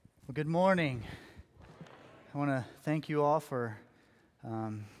Well, good morning. I want to thank you all for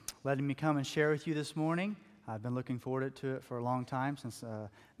letting me come and share with you this morning. I've been looking forward to it for a long time since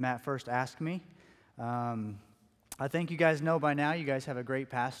Matt first asked me. I think you guys know by now you guys have a great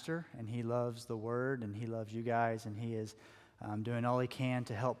pastor, and he loves the Word, and he loves you guys, and he is doing all he can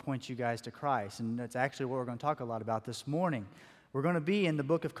to help point you guys to Christ. And that's actually what we're going to talk a lot about this morning. We're going to be in the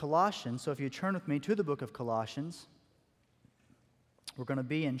book of Colossians, so if you turn with me to the book of Colossians, we're going to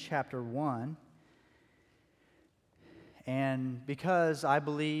be in chapter 1. And because I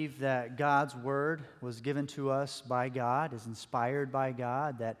believe that God's Word was given to us by God, is inspired by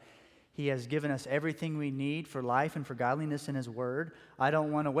God, that He has given us everything we need for life and for godliness in His Word, I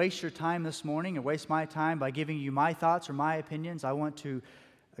don't want to waste your time this morning or waste my time by giving you my thoughts or my opinions. I want to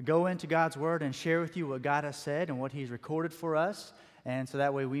go into God's Word and share with you what God has said and what He's recorded for us, and so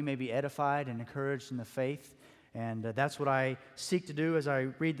that way we may be edified and encouraged in the faith. And that's what I seek to do as I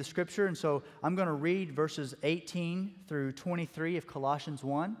read the Scripture. And so I'm going to read verses 18 through 23 of Colossians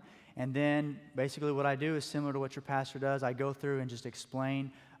 1. And then basically what I do is similar to what your pastor does. I go through and just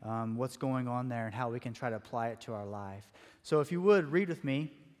explain what's going on there and how we can try to apply it to our life. So if you would, read with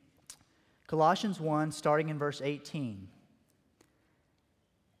me Colossians 1, starting in verse 18.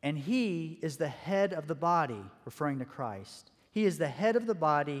 And He is the head of the body, referring to Christ. He is the head of the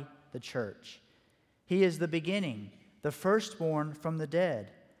body, the church. He is the beginning, the firstborn from the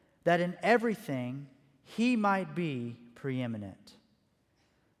dead, that in everything He might be preeminent.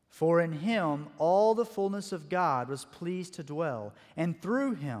 For in Him all the fullness of God was pleased to dwell, and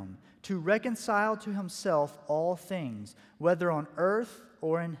through Him to reconcile to Himself all things, whether on earth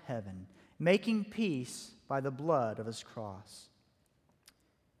or in heaven, making peace by the blood of His cross.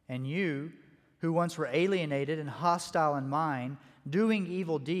 And you, who once were alienated and hostile in mind, doing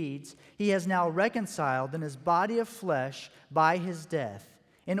evil deeds, He has now reconciled in His body of flesh by His death,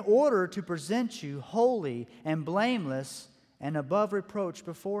 in order to present you holy and blameless and above reproach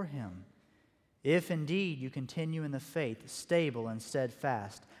before Him. If indeed you continue in the faith, stable and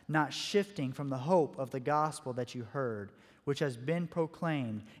steadfast, not shifting from the hope of the gospel that you heard, which has been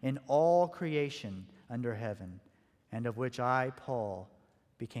proclaimed in all creation under heaven, and of which I, Paul,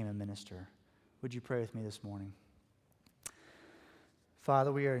 became a minister. Would you pray with me this morning?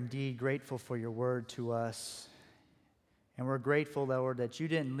 Father, we are indeed grateful for your word to us. And we're grateful, Lord, that you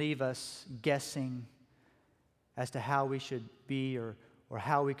didn't leave us guessing as to how we should be or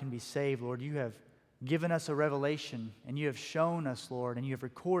how we can be saved, Lord. You have given us a revelation, and you have shown us, Lord, and you have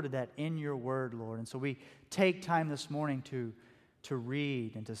recorded that in your word, Lord. And so we take time this morning to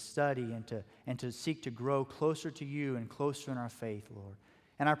read and to study and to seek to grow closer to you and closer in our faith, Lord.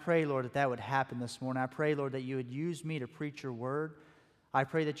 And I pray, Lord, that would happen this morning. I pray, Lord, that you would use me to preach your word. I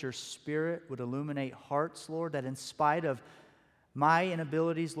pray that your Spirit would illuminate hearts, Lord, that in spite of my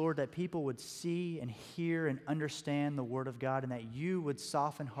inabilities, Lord, that people would see and hear and understand the Word of God, and that you would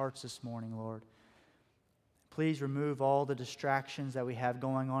soften hearts this morning, Lord. Please remove all the distractions that we have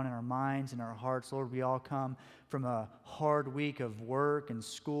going on in our minds and our hearts. Lord, we all come from a hard week of work and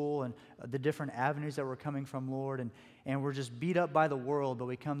school and the different avenues that we're coming from, Lord, and we're just beat up by the world, but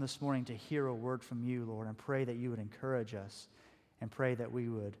we come this morning to hear a word from you, Lord, and pray that you would encourage us. And pray that we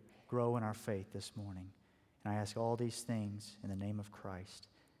would grow in our faith this morning. And I ask all these things in the name of Christ.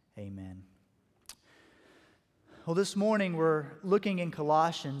 Amen. Well, this morning we're looking in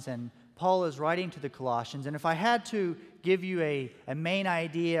Colossians, and Paul is writing to the Colossians. And if I had to give you a main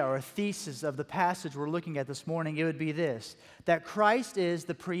idea or a thesis of the passage we're looking at this morning, it would be this: that Christ is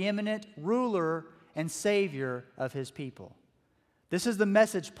the preeminent ruler and Savior of His people. This is the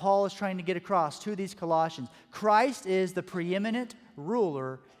message Paul is trying to get across to these Colossians. Christ is the preeminent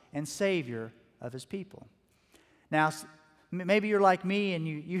ruler and Savior of His people. Now, maybe you're like me and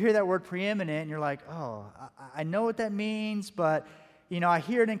you hear that word preeminent and you're like, oh, I know what that means, but I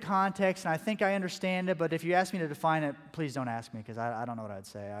hear it in context and I think I understand it, but if you ask me to define it, please don't ask me because I don't know what I'd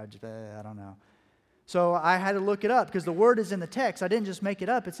say. I don't know. So I had to look it up because the word is in the text. I didn't just make it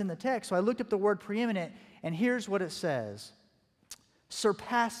up, it's in the text. So I looked up the word preeminent, and here's what it says: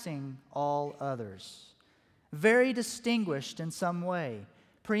 surpassing all others, very distinguished in some way.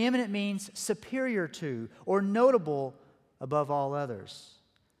 Preeminent means superior to or notable above all others.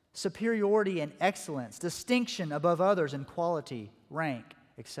 Superiority and excellence, distinction above others in quality, rank,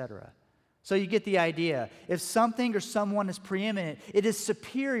 etc. So you get the idea. If something or someone is preeminent, it is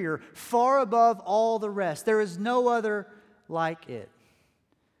superior, far above all the rest. There is no other like it.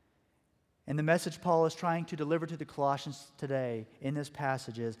 And the message Paul is trying to deliver to the Colossians today in this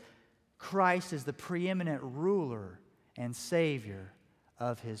passage is Christ is the preeminent ruler and Savior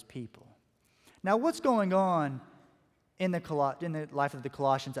of His people. Now, what's going on in the life of the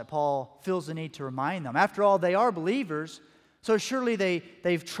Colossians that Paul feels the need to remind them. After all, they are believers, so surely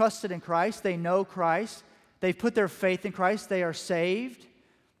they've trusted in Christ, they know Christ, they've put their faith in Christ, they are saved.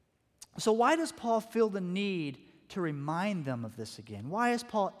 So why does Paul feel the need to remind them of this again? Why is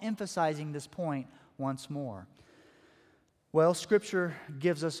Paul emphasizing this point once more? Well, Scripture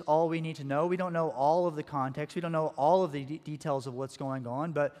gives us all we need to know. We don't know all of the context. We don't know all of the details of what's going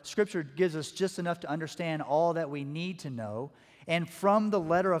on, but Scripture gives us just enough to understand all that we need to know. And from the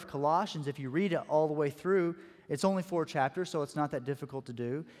letter of Colossians, if you read it all the way through, it's only 4 chapters, so it's not that difficult to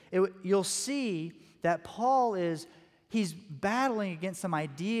do. You'll see that Paul he's battling against some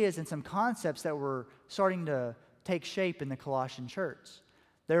ideas and some concepts that were starting to take shape in the Colossian church.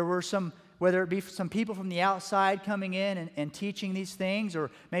 There were some, whether it be some people from the outside coming in and teaching these things,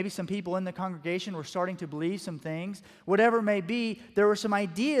 or maybe some people in the congregation were starting to believe some things. Whatever it may be, there were some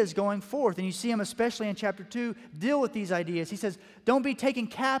ideas going forth. And you see him, especially in chapter 2, deal with these ideas. He says, don't be taken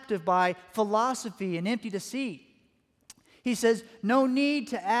captive by philosophy and empty deceit. He says, no need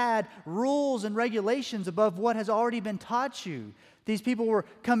to add rules and regulations above what has already been taught you. These people were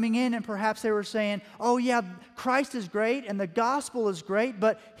coming in and perhaps they were saying, oh yeah, Christ is great and the gospel is great,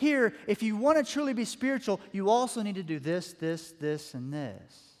 but here, if you want to truly be spiritual, you also need to do this, this, this, and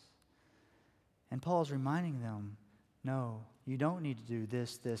this. And Paul's reminding them, no, you don't need to do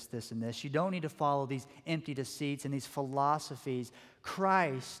this, this, this, and this. You don't need to follow these empty deceits and these philosophies.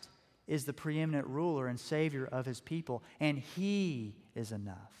 Christ is the preeminent ruler and Savior of His people, and He is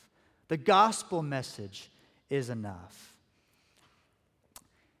enough. The gospel message is enough.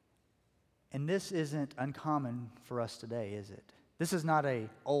 And this isn't uncommon for us today, is it? This is not an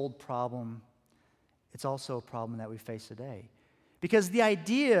old problem. It's also a problem that we face today. Because the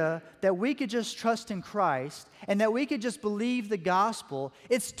idea that we could just trust in Christ and that we could just believe the gospel,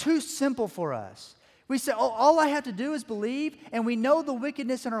 it's too simple for us. We say, oh, all I have to do is believe, and we know the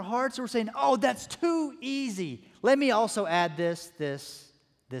wickedness in our hearts, so we're saying, oh, that's too easy. Let me also add this, this,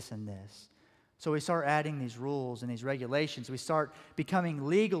 this, and this. So we start adding these rules and these regulations. We start becoming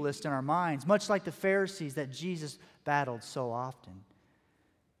legalists in our minds, much like the Pharisees that Jesus battled so often.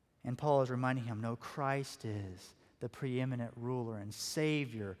 And Paul is reminding him, no, Christ is the preeminent ruler and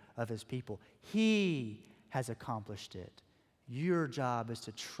Savior of His people. He has accomplished it. Your job is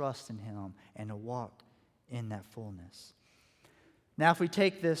to trust in Him and to walk in that fullness. Now, if we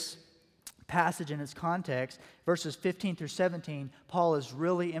take this passage in its context, verses 15 through 17, Paul is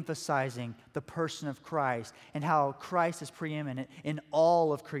really emphasizing the person of Christ and how Christ is preeminent in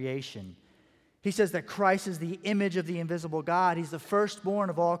all of creation. He says that Christ is the image of the invisible God. He's the firstborn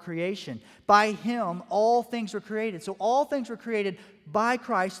of all creation. By Him, all things were created. So all things were created by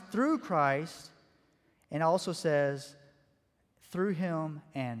Christ, through Christ, and also says, through Him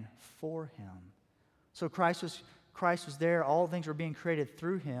and for Him. So Christ was there. All things were being created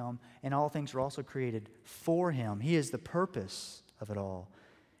through Him, and all things were also created for Him. He is the purpose of it all.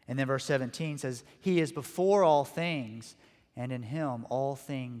 And then verse 17 says, He is before all things, and in Him all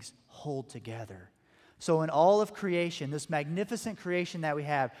things hold together. So in all of creation, this magnificent creation that we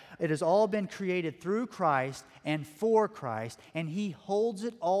have, it has all been created through Christ and for Christ, and He holds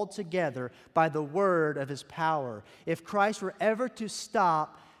it all together by the word of His power. If Christ were ever to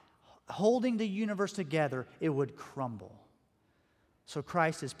stop holding the universe together, it would crumble. So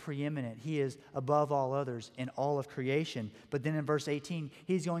Christ is preeminent. He is above all others in all of creation. But then in verse 18,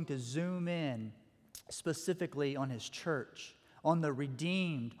 He's going to zoom in specifically on His church, on the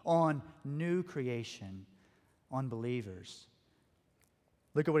redeemed, on new creation, on believers.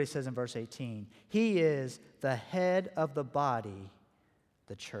 Look at what He says in verse 18. He is the head of the body,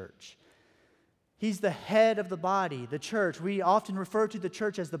 the church. He's the head of the body, the church. We often refer to the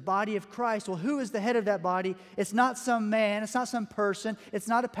church as the body of Christ. Well, who is the head of that body? It's not some man. It's not some person. It's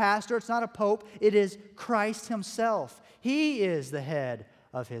not a pastor. It's not a pope. It is Christ Himself. He is the head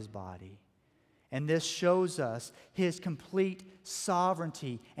of His body. And this shows us His complete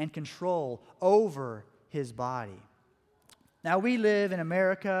sovereignty and control over His body. Now, we live in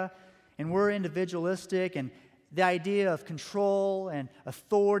America, and we're individualistic, and the idea of control and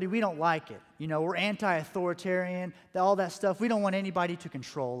authority, we don't like it. You know, we're anti-authoritarian, all that stuff. We don't want anybody to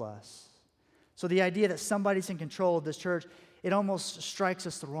control us. So the idea that somebody's in control of this church, it almost strikes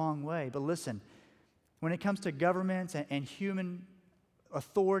us the wrong way. But listen, when it comes to governments and human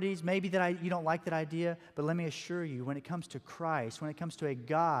authorities, maybe you don't like that idea, but let me assure you, when it comes to Christ, when it comes to a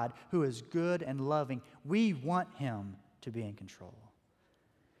God who is good and loving, we want Him to be in control.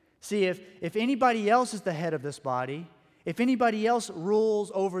 See, if anybody else is the head of this body, if anybody else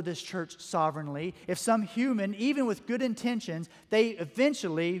rules over this church sovereignly, if some human, even with good intentions, they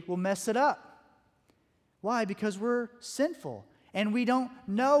eventually will mess it up. Why? Because we're sinful and we don't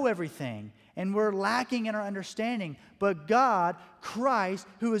know everything and we're lacking in our understanding. But God, Christ,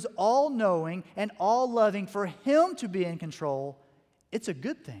 who is all-knowing and all-loving, for Him to be in control, it's a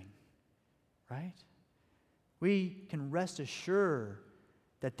good thing, right? We can rest assured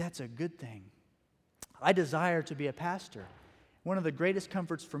that that's a good thing. I desire to be a pastor. One of the greatest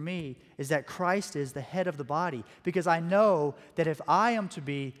comforts for me is that Christ is the head of the body, because I know that if I am to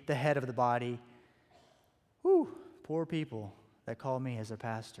be the head of the body, poor people that call me as a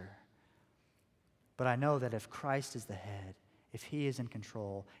pastor. But I know that if Christ is the head, if He is in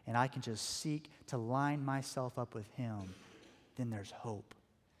control, and I can just seek to line myself up with Him, then there's hope.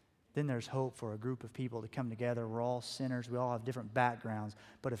 Then there's hope for a group of people to come together. We're all sinners. We all have different backgrounds.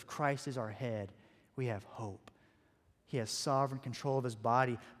 But if Christ is our head, we have hope. He has sovereign control of His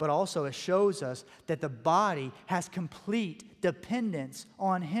body. But also it shows us that the body has complete dependence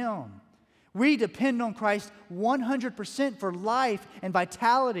on Him. We depend on Christ 100% for life and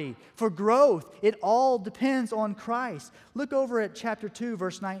vitality, for growth. It all depends on Christ. Look over at chapter 2,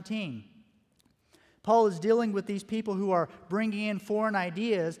 verse 19. Paul is dealing with these people who are bringing in foreign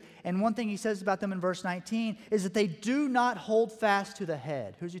ideas, and one thing he says about them in verse 19 is that they do not hold fast to the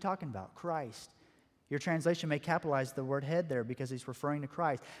head. Who's he talking about? Christ. Your translation may capitalize the word head there because he's referring to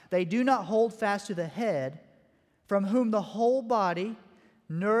Christ. They do not hold fast to the head, from whom the whole body,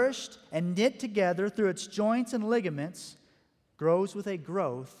 nourished and knit together through its joints and ligaments, grows with a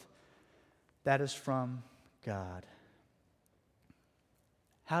growth that is from God.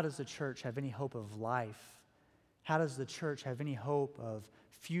 How does the church have any hope of life? How does the church have any hope of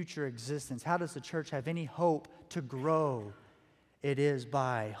future existence? How does the church have any hope to grow? It is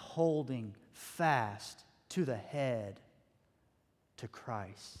by holding fast to the head, to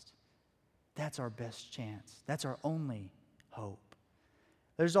Christ. That's our best chance. That's our only hope.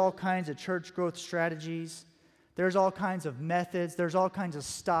 There's all kinds of church growth strategies. There's all kinds of methods. There's all kinds of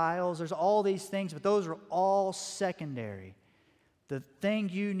styles. There's all these things, but those are all secondary. The thing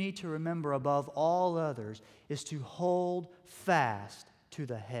you need to remember above all others is to hold fast to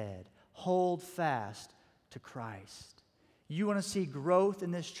the head. Hold fast to Christ. You want to see growth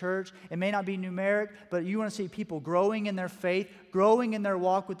in this church? It may not be numeric, but you want to see people growing in their faith, growing in their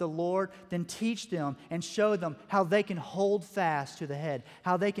walk with the Lord, then teach them and show them how they can hold fast to the head,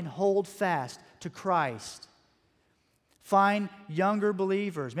 how they can hold fast to Christ. Find younger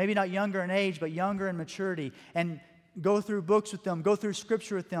believers, maybe not younger in age, but younger in maturity, and go through books with them, go through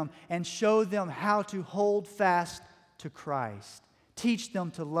Scripture with them, and show them how to hold fast to Christ. Teach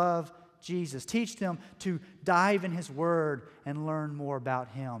them to love Jesus. Teach them to dive in His Word and learn more about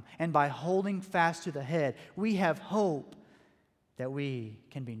Him. And by holding fast to the head, we have hope that we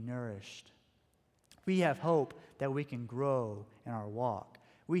can be nourished. We have hope that we can grow in our walk.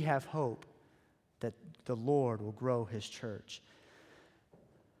 We have hope that the Lord will grow His church.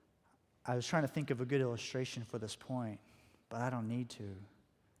 I was trying to think of a good illustration for this point, but I don't need to.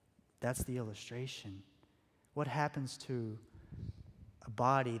 That's the illustration. What happens to a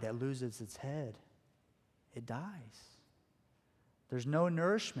body that loses its head? It dies. There's no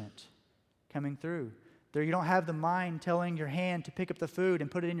nourishment coming through. There, you don't have the mind telling your hand to pick up the food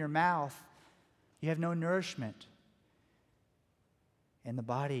and put it in your mouth. You have no nourishment. And the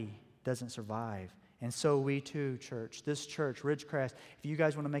body doesn't survive. And so we too, church, this church, Ridgecrest, if you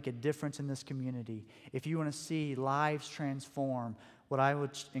guys want to make a difference in this community, if you want to see lives transform, what I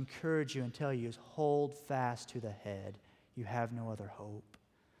would encourage you and tell you is hold fast to the head. You have no other hope.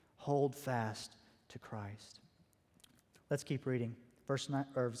 Hold fast to Christ. Let's keep reading.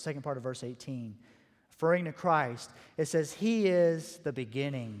 Second part of verse 18. Referring to Christ, it says, He is the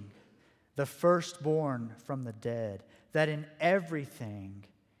beginning, the firstborn from the dead, that in everything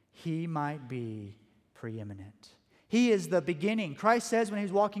He might be preeminent. He is the beginning. Christ says when He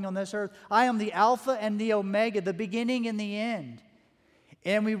was walking on this earth, I am the Alpha and the Omega, the beginning and the end.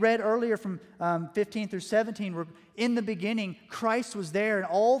 And we read earlier from 15 through 17, where in the beginning, Christ was there and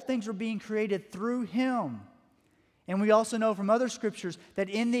all things were being created through Him. And we also know from other scriptures that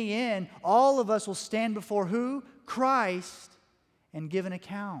in the end, all of us will stand before who? Christ, and give an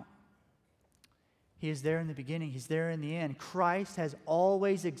account. He is there in the beginning. He's there in the end. Christ has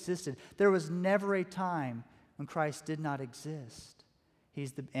always existed. There was never a time when Christ did not exist.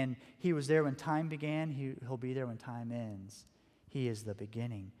 And He was there when time began. He'll be there when time ends. He is the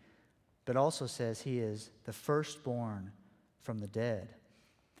beginning. But also says He is the firstborn from the dead.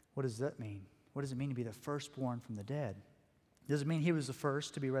 What does that mean? What does it mean to be the firstborn from the dead? Does it mean He was the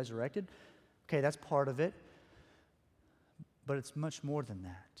first to be resurrected? Okay, that's part of it. But it's much more than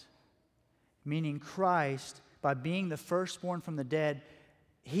that. Meaning Christ, by being the firstborn from the dead,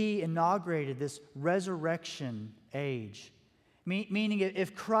 He inaugurated this resurrection age. Meaning,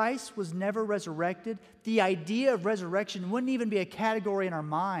 if Christ was never resurrected, the idea of resurrection wouldn't even be a category in our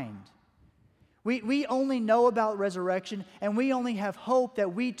mind. We only know about resurrection, and we only have hope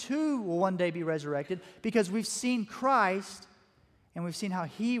that we too will one day be resurrected because we've seen Christ and we've seen how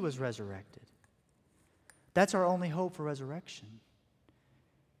He was resurrected. That's our only hope for resurrection.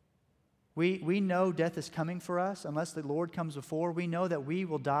 We know death is coming for us unless the Lord comes before. We know that we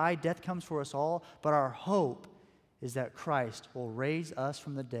will die. Death comes for us all. But our hope is that Christ will raise us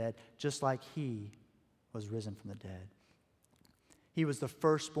from the dead just like He was risen from the dead. He was the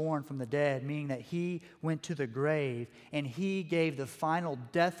firstborn from the dead, meaning that He went to the grave and He gave the final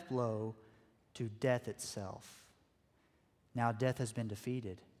death blow to death itself. Now death has been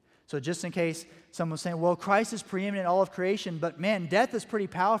defeated. So just in case someone's saying, well, Christ is preeminent in all of creation, but man, death is pretty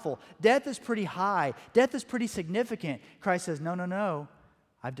powerful. Death is pretty high. Death is pretty significant. Christ says, no.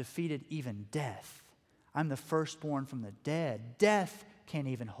 I've defeated even death. I'm the firstborn from the dead. Death can't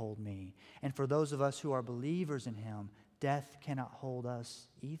even hold me. And for those of us who are believers in Him, death cannot hold us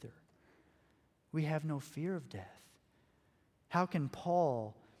either. We have no fear of death. How can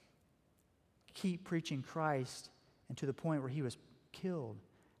Paul keep preaching Christ and to the point where he was killed?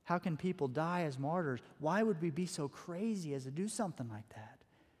 How can people die as martyrs? Why would we be so crazy as to do something like that?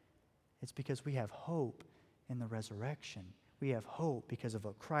 It's because we have hope in the resurrection. We have hope because of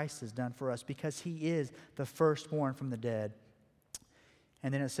what Christ has done for us, because He is the firstborn from the dead.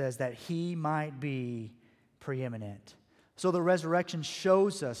 And then it says that He might be preeminent. So the resurrection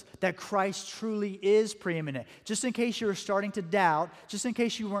shows us that Christ truly is preeminent. Just in case you were starting to doubt, just in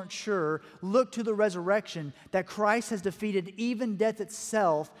case you weren't sure, look to the resurrection that Christ has defeated even death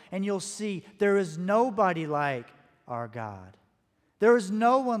itself, and you'll see there is nobody like our God. There is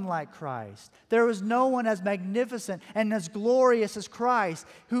no one like Christ. There is no one as magnificent and as glorious as Christ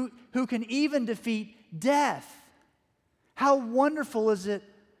who can even defeat death. How wonderful is it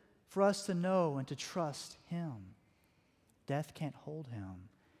for us to know and to trust Him? Death can't hold Him.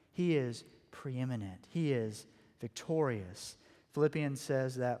 He is preeminent. He is victorious. Philippians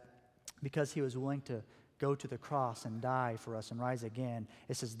says that because He was willing to go to the cross and die for us and rise again,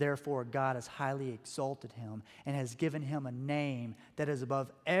 it says, therefore God has highly exalted Him and has given Him a name that is above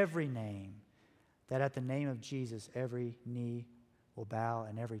every name, that at the name of Jesus every knee will bow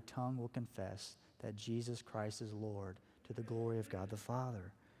and every tongue will confess that Jesus Christ is Lord, to the glory of God the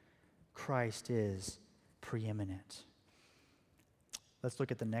Father. Christ is preeminent. Let's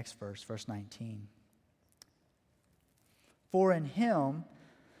look at the next verse, verse 19. For in Him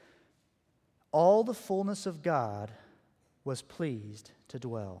all the fullness of God was pleased to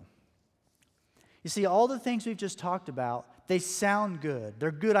dwell. You see, all the things we've just talked about, they sound good.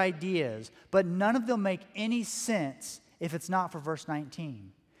 They're good ideas, but none of them make any sense if it's not for verse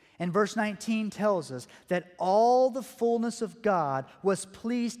 19. And verse 19 tells us that all the fullness of God was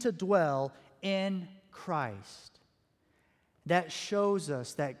pleased to dwell in Christ. That shows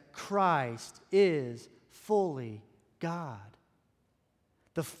us that Christ is fully God.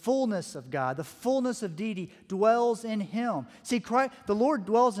 The fullness of God, the fullness of deity dwells in Him. See, Christ, the Lord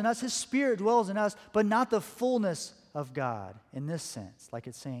dwells in us, His Spirit dwells in us, but not the fullness of God in this sense, like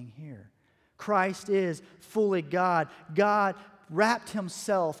it's saying here. Christ is fully God. God wrapped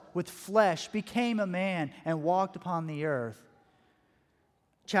Himself with flesh, became a man, and walked upon the earth.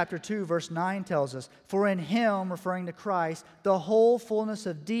 Chapter 2, verse 9 tells us, for in Him, referring to Christ, the whole fullness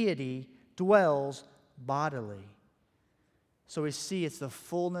of deity dwells bodily. So we see it's the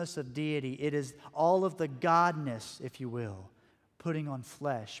fullness of deity. It is all of the godness, if you will, putting on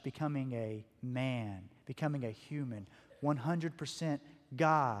flesh, becoming a man, becoming a human. 100%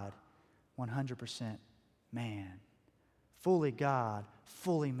 God, 100% man. Fully God,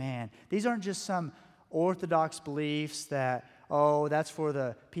 fully man. These aren't just some orthodox beliefs that, oh, that's for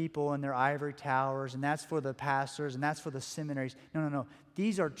the people in their ivory towers, and that's for the pastors, and that's for the seminaries. No.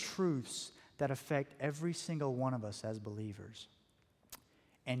 These are truths that affect every single one of us as believers.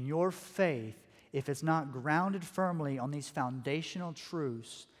 And your faith, if it's not grounded firmly on these foundational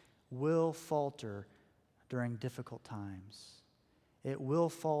truths, will falter during difficult times. It will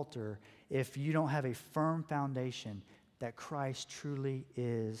falter if you don't have a firm foundation that Christ truly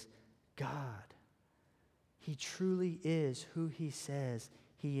is God. He truly is who He says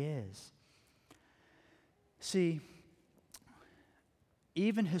He is. See,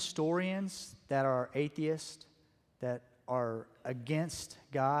 even historians that are atheists, that are against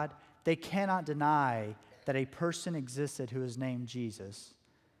God, they cannot deny that a person existed who is named Jesus.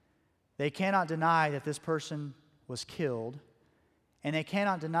 They cannot deny that this person was killed, and they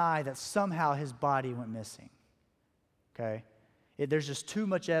cannot deny that somehow His body went missing. Okay? There's just too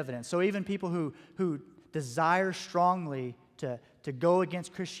much evidence. So even people who desire strongly to go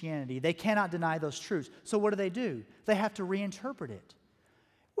against Christianity, they cannot deny those truths. So what do? They have to reinterpret it.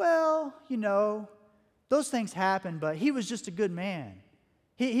 Well, those things happen, but he was just a good man.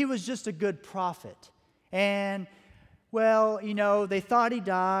 He was just a good prophet. And, well, they thought he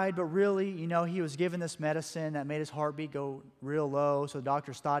died, but really, he was given this medicine that made his heartbeat go real low, so the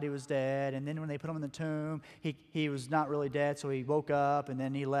doctors thought he was dead. And then when they put him in the tomb, he was not really dead, so he woke up, and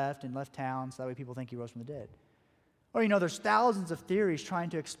then he left town, so that way people think he rose from the dead. Or, there's thousands of theories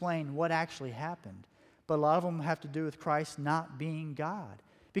trying to explain what actually happened. But a lot of them have to do with Christ not being God.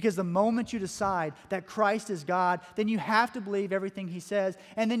 Because the moment you decide that Christ is God, then you have to believe everything he says,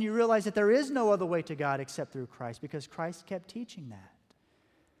 and then you realize that there is no other way to God except through Christ, because Christ kept teaching that.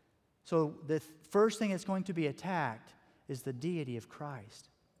 So the first thing that's going to be attacked is the deity of Christ.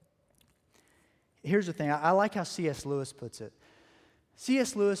 Here's the thing. I like how C.S. Lewis puts it.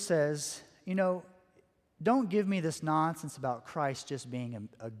 C.S. Lewis says, don't give me this nonsense about Christ just being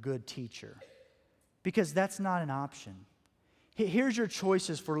a good teacher, because that's not an option. Here's your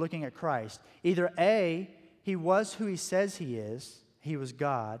choices for looking at Christ. Either A, he was who he says he is. He was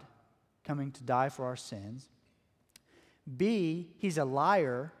God coming to die for our sins. B, he's a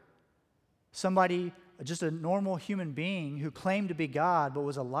liar. Somebody, just a normal human being who claimed to be God but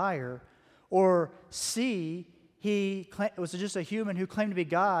was a liar. Or C, he was just a human who claimed to be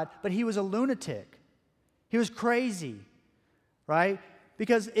God, but he was a lunatic. He was crazy, right?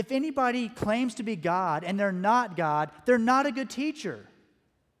 Because if anybody claims to be God and they're not God, they're not a good teacher.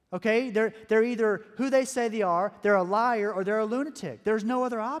 Okay? They're either who they say they are, they're a liar, or they're a lunatic. There's no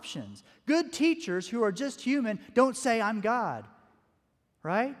other options. Good teachers who are just human don't say, I'm God.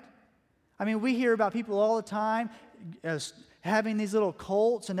 Right? I mean, we hear about people all the time having these little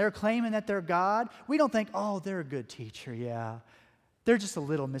cults, and they're claiming that they're God. We don't think, oh, they're a good teacher, yeah. They're just a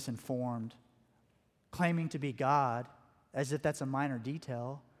little misinformed, claiming to be God, as if that's a minor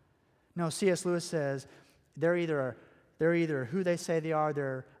detail. No, C.S. Lewis says they're either who they say they are,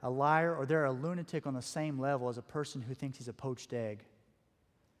 they're a liar, or they're a lunatic on the same level as a person who thinks he's a poached egg.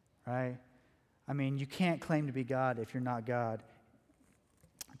 Right? I mean, you can't claim to be God if you're not God.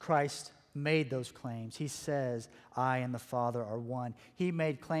 Christ made those claims. He says, I and the Father are one. He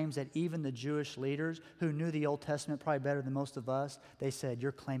made claims that even the Jewish leaders who knew the Old Testament probably better than most of us, they said,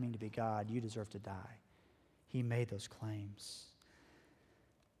 you're claiming to be God. You deserve to die. He made those claims.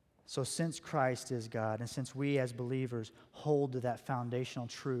 So since Christ is God, and since we as believers hold to that foundational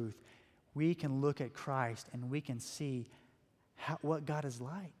truth, we can look at Christ and we can see what God is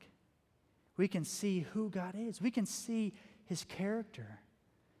like. We can see who God is. We can see his character.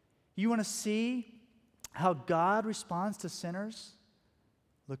 You want to see how God responds to sinners?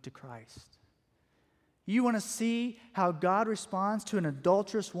 Look to Christ. You want to see how God responds to an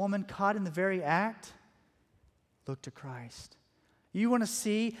adulterous woman caught in the very act? Look to Christ. You want to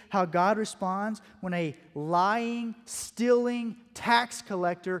see how God responds when a lying, stealing tax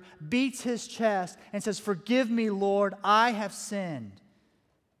collector beats his chest and says, forgive me, Lord, I have sinned.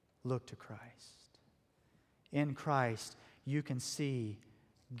 Look to Christ. In Christ, you can see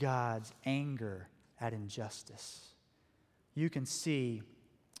God's anger at injustice. You can see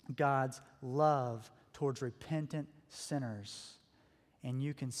God's love towards repentant sinners. And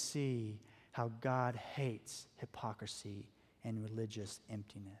you can see how God hates hypocrisy and religious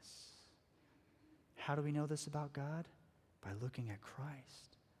emptiness. How do we know this about God? By looking at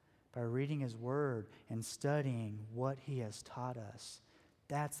Christ, by reading his word and studying what he has taught us.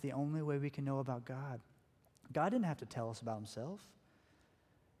 That's the only way we can know about God. God didn't have to tell us about himself.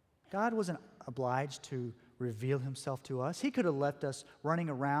 God wasn't obliged to reveal himself to us. He could have left us running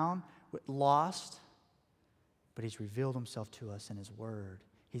around lost, but he's revealed himself to us in his word.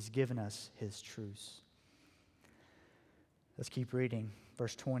 He's given us his truths. Let's keep reading.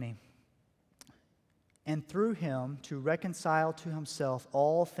 Verse 20. And through him to reconcile to himself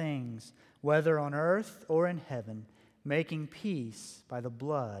all things, whether on earth or in heaven, making peace by the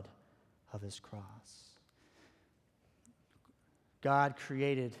blood of his cross. God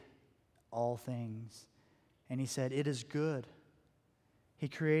created all things, and he said, it is good. He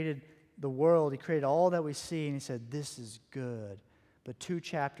created the world. He created all that we see, and he said, this is good. But 3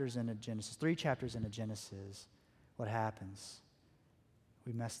 chapters into Genesis, what happens?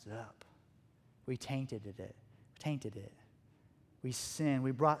 We messed it up. We tainted it. We sinned.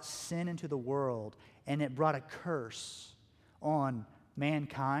 We brought sin into the world, and it brought a curse on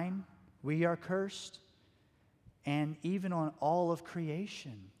mankind. We are cursed, and even on all of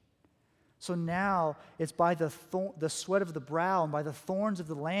creation. So now it's by the sweat of the brow and by the thorns of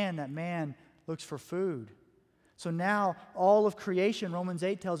the land that man looks for food. So now all of creation, Romans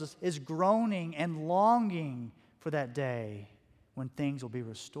 8 tells us, is groaning and longing for that day when things will be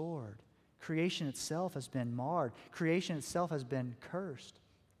restored. Creation itself has been marred. Creation itself has been cursed.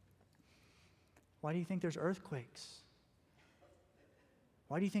 Why do you think there's earthquakes?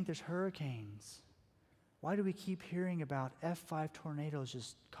 Why do you think there's hurricanes? Why do we keep hearing about F5 tornadoes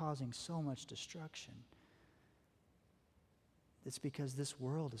just causing so much destruction? It's because this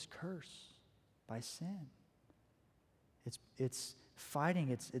world is cursed by sin. It's fighting,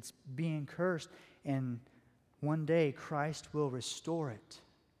 it's being cursed, and one day Christ will restore it.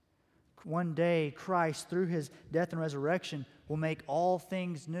 One day Christ, through his death and resurrection, will make all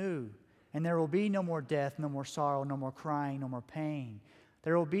things new. And there will be no more death, no more sorrow, no more crying, no more pain.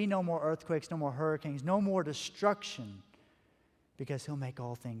 There will be no more earthquakes, no more hurricanes, no more destruction, because he'll make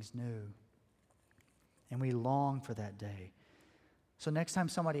all things new. And we long for that day. So next time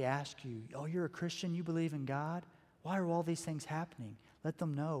somebody asks you, oh, you're a Christian, you believe in God? Why are all these things happening? Let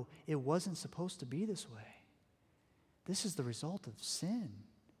them know it wasn't supposed to be this way. This is the result of sin.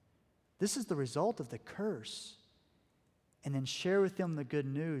 This is the result of the curse. And then share with them the good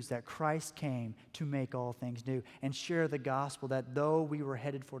news that Christ came to make all things new. And share the gospel that though we were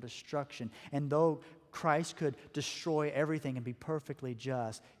headed for destruction, and though Christ could destroy everything and be perfectly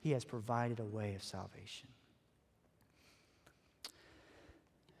just, he has provided a way of salvation.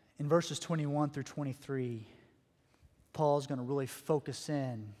 In verses 21 through 23, Paul's going to really focus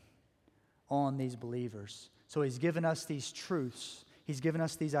in on these believers. So he's given us these truths. He's given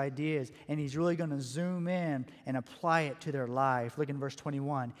us these ideas, and he's really going to zoom in and apply it to their life. Look in verse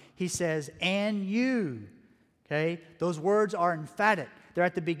 21. He says, and you. Okay? Those words are emphatic. They're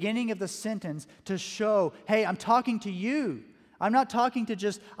at the beginning of the sentence to show, hey, I'm talking to you. I'm not talking to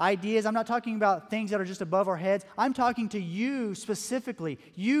just ideas. I'm not talking about things that are just above our heads. I'm talking to you specifically.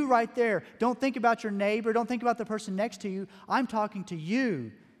 You right there. Don't think about your neighbor. Don't think about the person next to you. I'm talking to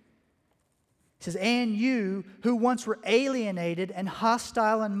you. He says, and you who once were alienated and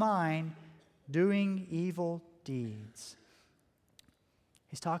hostile in mind, doing evil deeds.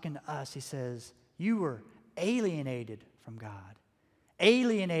 He's talking to us. He says, you were alienated from God.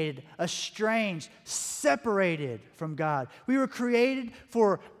 Alienated, estranged, separated from God. We were created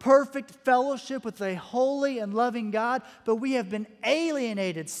for perfect fellowship with a holy and loving God, but we have been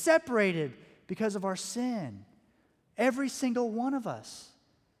alienated, separated because of our sin. Every single one of us.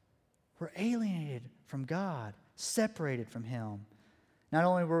 We're alienated from God, separated from him. Not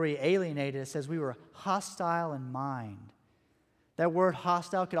only were we alienated, it says we were hostile in mind. That word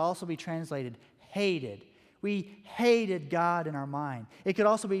hostile could also be translated hated. We hated God in our mind. It could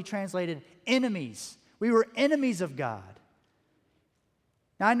also be translated enemies. We were enemies of God.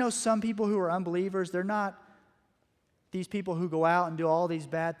 Now, I know some people who are unbelievers, they're not these people who go out and do all these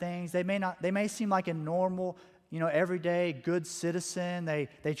bad things. They may seem like a normal, everyday good citizen.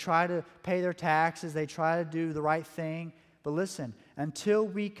 They try to pay their taxes. They try to do the right thing. But listen, until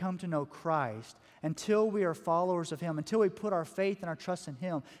we come to know Christ, until we are followers of him, until we put our faith and our trust in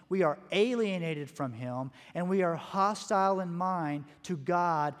him, we are alienated from him, and we are hostile in mind to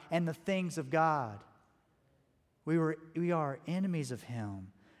God and the things of God. We are enemies of him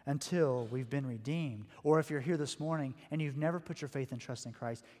until we've been redeemed. Or if you're here this morning and you've never put your faith and trust in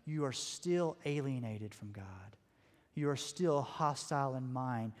Christ, you are still alienated from God. You are still hostile in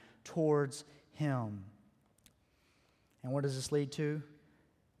mind towards him. And what does this lead to?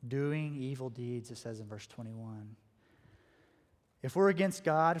 Doing evil deeds, it says in verse 21. If we're against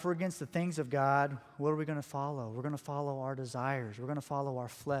God, if we're against the things of God, what are we going to follow? We're going to follow our desires. We're going to follow our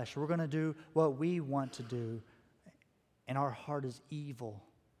flesh. We're going to do what we want to do. And our heart is evil.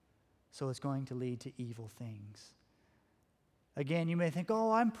 So it's going to lead to evil things. Again, you may think,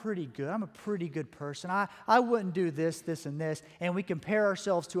 oh, I'm pretty good. I'm a pretty good person. I wouldn't do this, this, and this. And we compare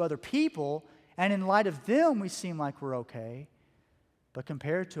ourselves to other people, and in light of them, we seem like we're okay. But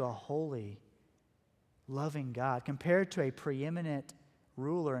compared to a holy, loving God, compared to a preeminent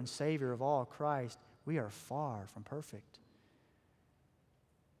ruler and Savior of all, Christ, we are far from perfect.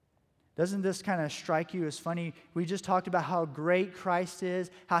 Doesn't this kind of strike you as funny? We just talked about how great Christ is,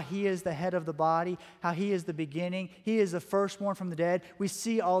 how he is the head of the body, how he is the beginning, he is the firstborn from the dead. We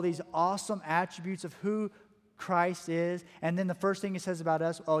see all these awesome attributes of who Christ is, and then the first thing he says about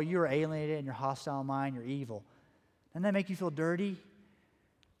us, oh, you're alienated and you're hostile in mind, you're evil. Doesn't that make you feel dirty?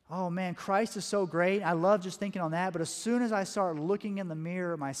 Oh man, Christ is so great. I love just thinking on that, but as soon as I start looking in the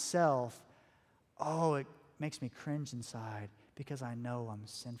mirror myself, oh, it makes me cringe inside because I know I'm a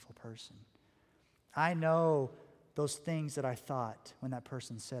sinful person. I know those things that I thought when that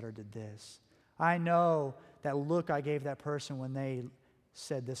person said or did this. I know that look I gave that person when they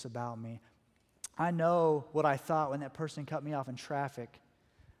said this about me. I know what I thought when that person cut me off in traffic.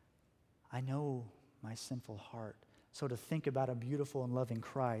 I know my sinful heart. So to think about a beautiful and loving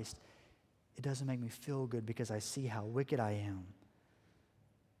Christ, it doesn't make me feel good because I see how wicked I am.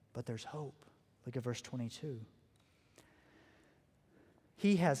 But there's hope. Look at verse 22.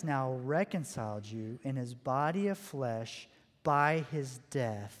 He has now reconciled you in his body of flesh by his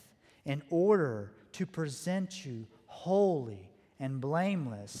death in order to present you holy and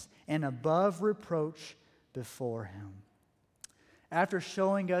blameless and above reproach before him. After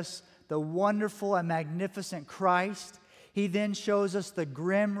showing us the wonderful and magnificent Christ, he then shows us the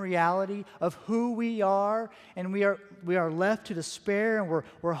grim reality of who we are, and we are left to despair, and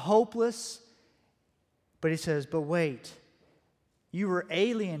we're hopeless. But he says, but wait, you were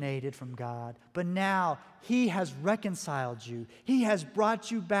alienated from God, but now he has reconciled you. He has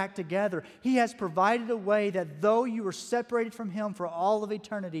brought you back together. He has provided a way that though you were separated from him for all of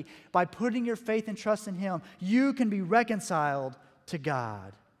eternity, by putting your faith and trust in him, you can be reconciled to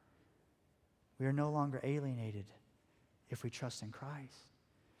God. We are no longer alienated if we trust in Christ.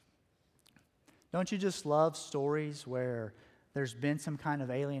 Don't you just love stories where there's been some kind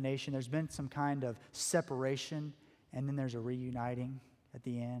of alienation, there's been some kind of separation, and then there's a reuniting at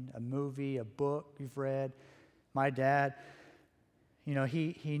the end? A movie, a book you've read. My dad,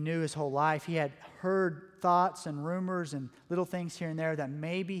 he knew his whole life. He had heard thoughts and rumors and little things here and there that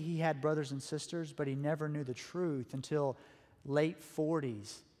maybe he had brothers and sisters, but he never knew the truth until late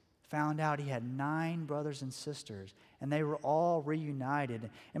 40s. Found out he had 9 brothers and sisters, and they were all reunited.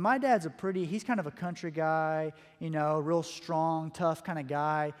 And my dad's he's kind of a country guy, real strong, tough kind of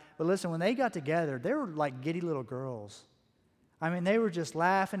guy. But listen, when they got together, they were like giddy little girls. I mean, they were just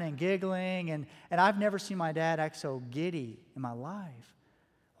laughing and giggling, and I've never seen my dad act so giddy in my life.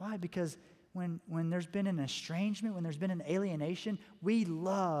 Why? Because when there's been an estrangement, when there's been an alienation, we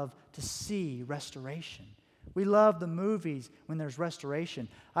love to see restoration. We love the movies when there's restoration.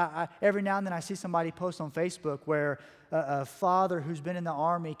 Every now and then I see somebody post on Facebook where a father who's been in the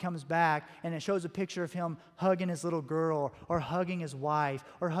army comes back and it shows a picture of him hugging his little girl or hugging his wife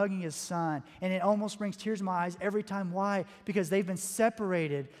or hugging his son. And it almost brings tears to my eyes every time. Why? Because they've been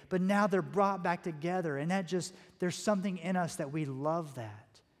separated, but now they're brought back together. And there's something in us that we love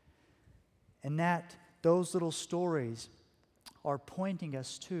that. And those little stories are pointing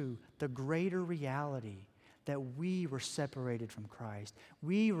us to the greater reality that we were separated from Christ.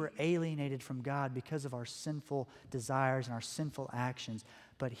 We were alienated from God because of our sinful desires and our sinful actions,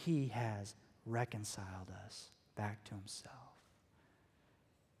 but he has reconciled us back to himself.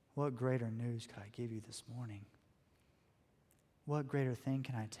 What greater news could I give you this morning? What greater thing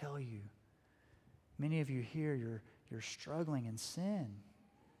can I tell you? Many of you here, you're struggling in sin.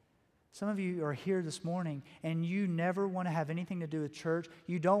 Some of you are here this morning and you never want to have anything to do with church.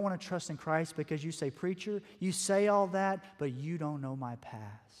 You don't want to trust in Christ because you say, preacher, you say all that, but you don't know my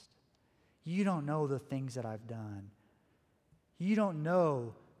past. You don't know the things that I've done. You don't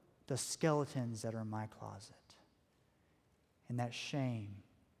know the skeletons that are in my closet. And that shame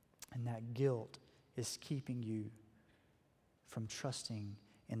and that guilt is keeping you from trusting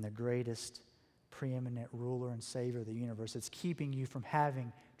in the greatest preeminent ruler and savior of the universe. It's keeping you from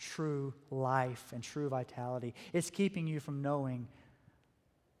having true life and true vitality. It's keeping you from knowing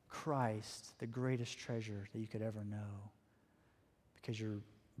Christ, the greatest treasure that you could ever know, because you're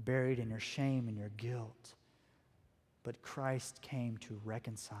buried in your shame and your guilt. But Christ came to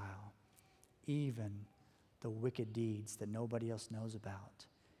reconcile even the wicked deeds that nobody else knows about,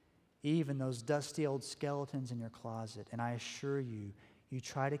 even those dusty old skeletons in your closet. And I assure you, you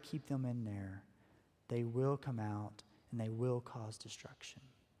try to keep them in there, they will come out and they will cause destruction.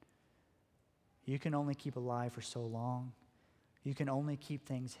 You can only keep alive for so long. You can only keep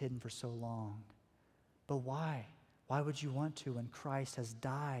things hidden for so long. But why? Why would you want to when Christ has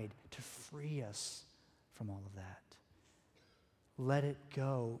died to free us from all of that? Let it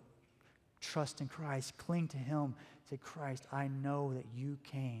go. Trust in Christ. Cling to him. Say, Christ, I know that you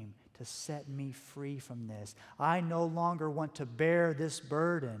came to set me free from this. I no longer want to bear this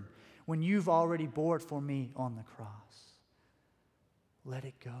burden when you've already bore it for me on the cross. Let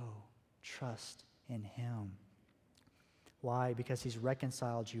it go. Trust in him. Why? Because he's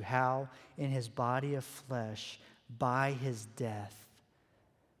reconciled you. How? In his body of flesh, by his death.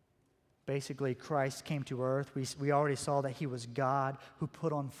 Basically, Christ came to earth. We already saw that he was God who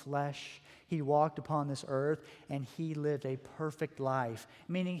put on flesh. He walked upon this earth and he lived a perfect life,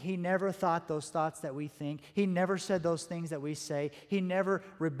 meaning he never thought those thoughts that we think. He never said those things that we say. He never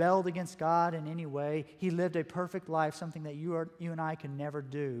rebelled against God in any way. He lived a perfect life, something that you and I can never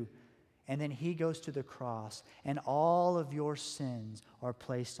do. And then he goes to the cross and all of your sins are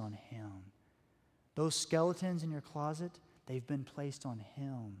placed on him. Those skeletons in your closet, they've been placed on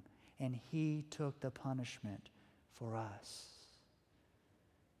him, and he took the punishment for us.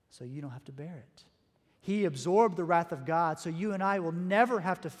 So you don't have to bear it. He absorbed the wrath of God, so you and I will never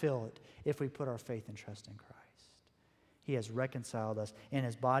have to feel it if we put our faith and trust in Christ. He has reconciled us in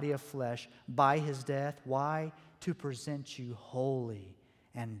his body of flesh by his death. Why? To present you holy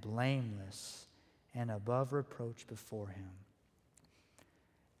and blameless and above reproach before him.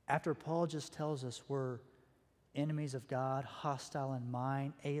 After Paul just tells us we're enemies of God, hostile in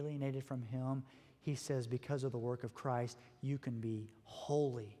mind, alienated from him, he says because of the work of Christ, you can be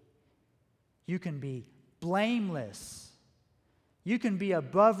holy. You can be blameless. You can be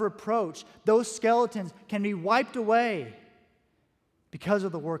above reproach. Those skeletons can be wiped away because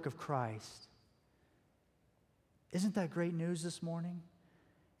of the work of Christ. Isn't that great news this morning?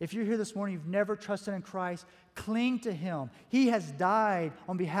 If you're here this morning, you've never trusted in Christ, cling to him. He has died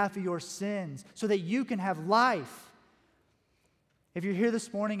on behalf of your sins so that you can have life. If you're here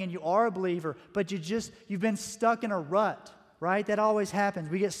this morning and you are a believer, but you've been stuck in a rut, right? That always happens.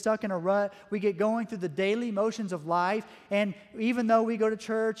 We get stuck in a rut. We get going through the daily motions of life. And even though we go to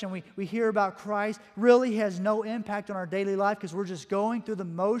church and we hear about Christ, really has no impact on our daily life because we're just going through the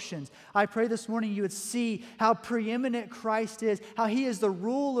motions. I pray this morning you would see how preeminent Christ is, how he is the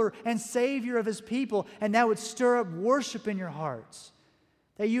ruler and Savior of his people, and that would stir up worship in your hearts.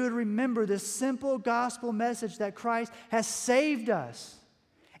 That you would remember this simple gospel message that Christ has saved us.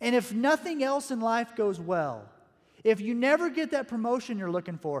 And if nothing else in life goes well, if you never get that promotion you're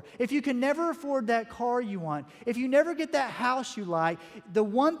looking for, if you can never afford that car you want, if you never get that house you like, the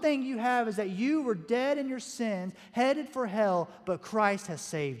one thing you have is that you were dead in your sins, headed for hell, but Christ has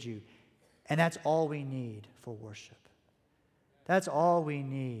saved you. And that's all we need for worship. That's all we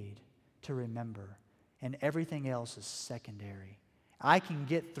need to remember. And everything else is secondary. I can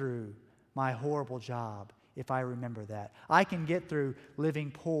get through my horrible job if I remember that. I can get through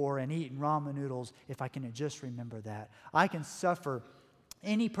living poor and eating ramen noodles if I can just remember that. I can suffer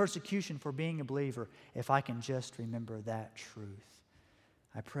any persecution for being a believer if I can just remember that truth.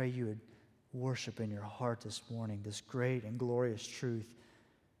 I pray you would worship in your heart this morning this great and glorious truth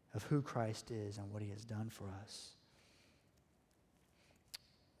of who Christ is and what he has done for us.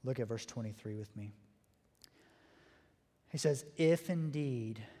 Look at verse 23 with me. He says, if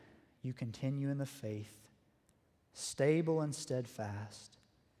indeed you continue in the faith, stable and steadfast,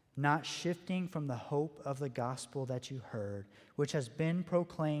 not shifting from the hope of the gospel that you heard, which has been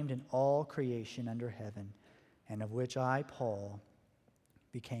proclaimed in all creation under heaven, and of which I, Paul,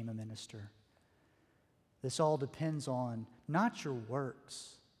 became a minister. This all depends on not your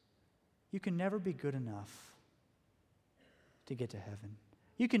works. You can never be good enough to get to heaven.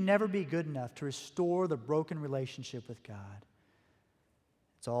 You can never be good enough to restore the broken relationship with God.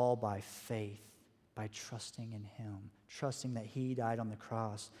 It's all by faith. By trusting in him, trusting that he died on the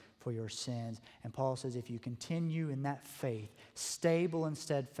cross for your sins. And Paul says if you continue in that faith, stable and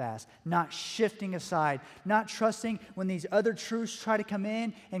steadfast, not shifting aside, not trusting when these other truths try to come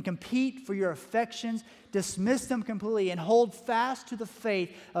in and compete for your affections, dismiss them completely and hold fast to the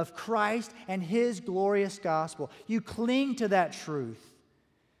faith of Christ and his glorious gospel. You cling to that truth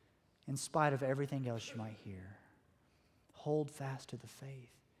in spite of everything else you might hear. Hold fast to the faith.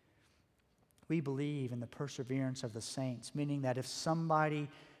 We believe in the perseverance of the saints, meaning that if somebody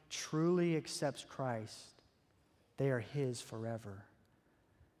truly accepts Christ, they are his forever.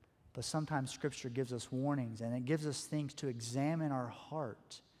 But sometimes Scripture gives us warnings, and it gives us things to examine our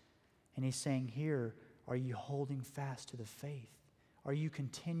heart. And he's saying here, are you holding fast to the faith? Are you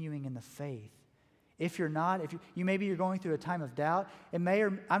continuing in the faith? If you're not, if you maybe you're going through a time of doubt, it may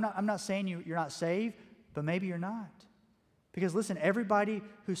or I'm not saying you're not saved, but maybe you're not. Because listen, everybody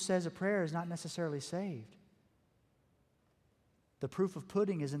who says a prayer is not necessarily saved. The proof of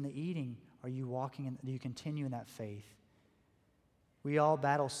pudding is in the eating. Are you walking in, do you continue in that faith? We all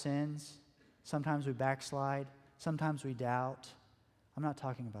battle sins. Sometimes we backslide. Sometimes we doubt. I'm not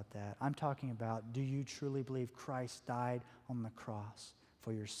talking about that. I'm talking about, do you truly believe Christ died on the cross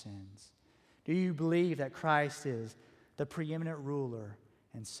for your sins? Do you believe that Christ is the preeminent ruler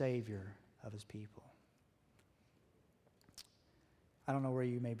and Savior of his people? I don't know where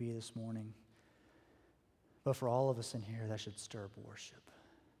you may be this morning, but for all of us in here, that should stir up worship.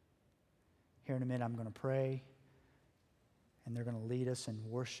 Here in a minute, I'm going to pray, and they're going to lead us in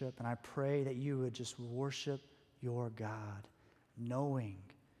worship, and I pray that you would just worship your God, knowing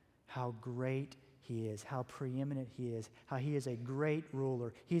how great he is, how preeminent he is, how he is a great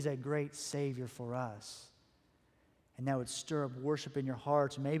ruler. He's a great Savior for us. And that would stir up worship in your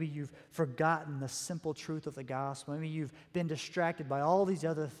hearts. Maybe you've forgotten the simple truth of the gospel. Maybe you've been distracted by all these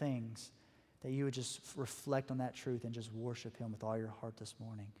other things. that you would just reflect on that truth and just worship Him with all your heart this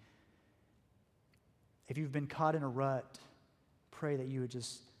morning. If you've been caught in a rut, pray that you would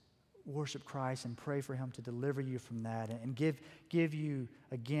just worship Christ and pray for Him to deliver you from that and give you,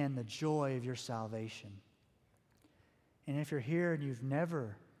 again, the joy of your salvation. And if you're here and you've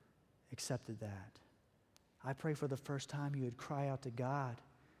never accepted that, I pray for the first time you would cry out to God.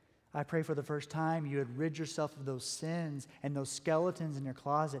 I pray for the first time you would rid yourself of those sins and those skeletons in your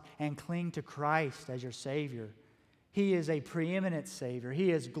closet and cling to Christ as your Savior. He is a preeminent Savior.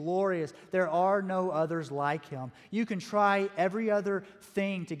 He is glorious. There are no others like Him. You can try every other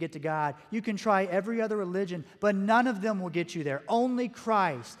thing to get to God. You can try every other religion, but none of them will get you there. Only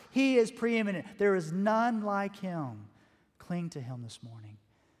Christ. He is preeminent. There is none like Him. Cling to Him this morning.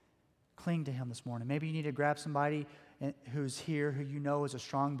 Cling to Him this morning. Maybe you need to grab somebody who's here who you know is a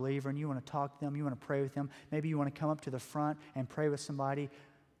strong believer and you want to talk to them, you want to pray with them. Maybe you want to come up to the front and pray with somebody.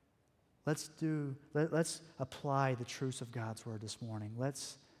 Let's apply the truths of God's Word this morning.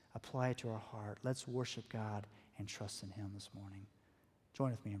 Let's apply it to our heart. Let's worship God and trust in Him this morning.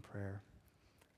 Join with me in prayer.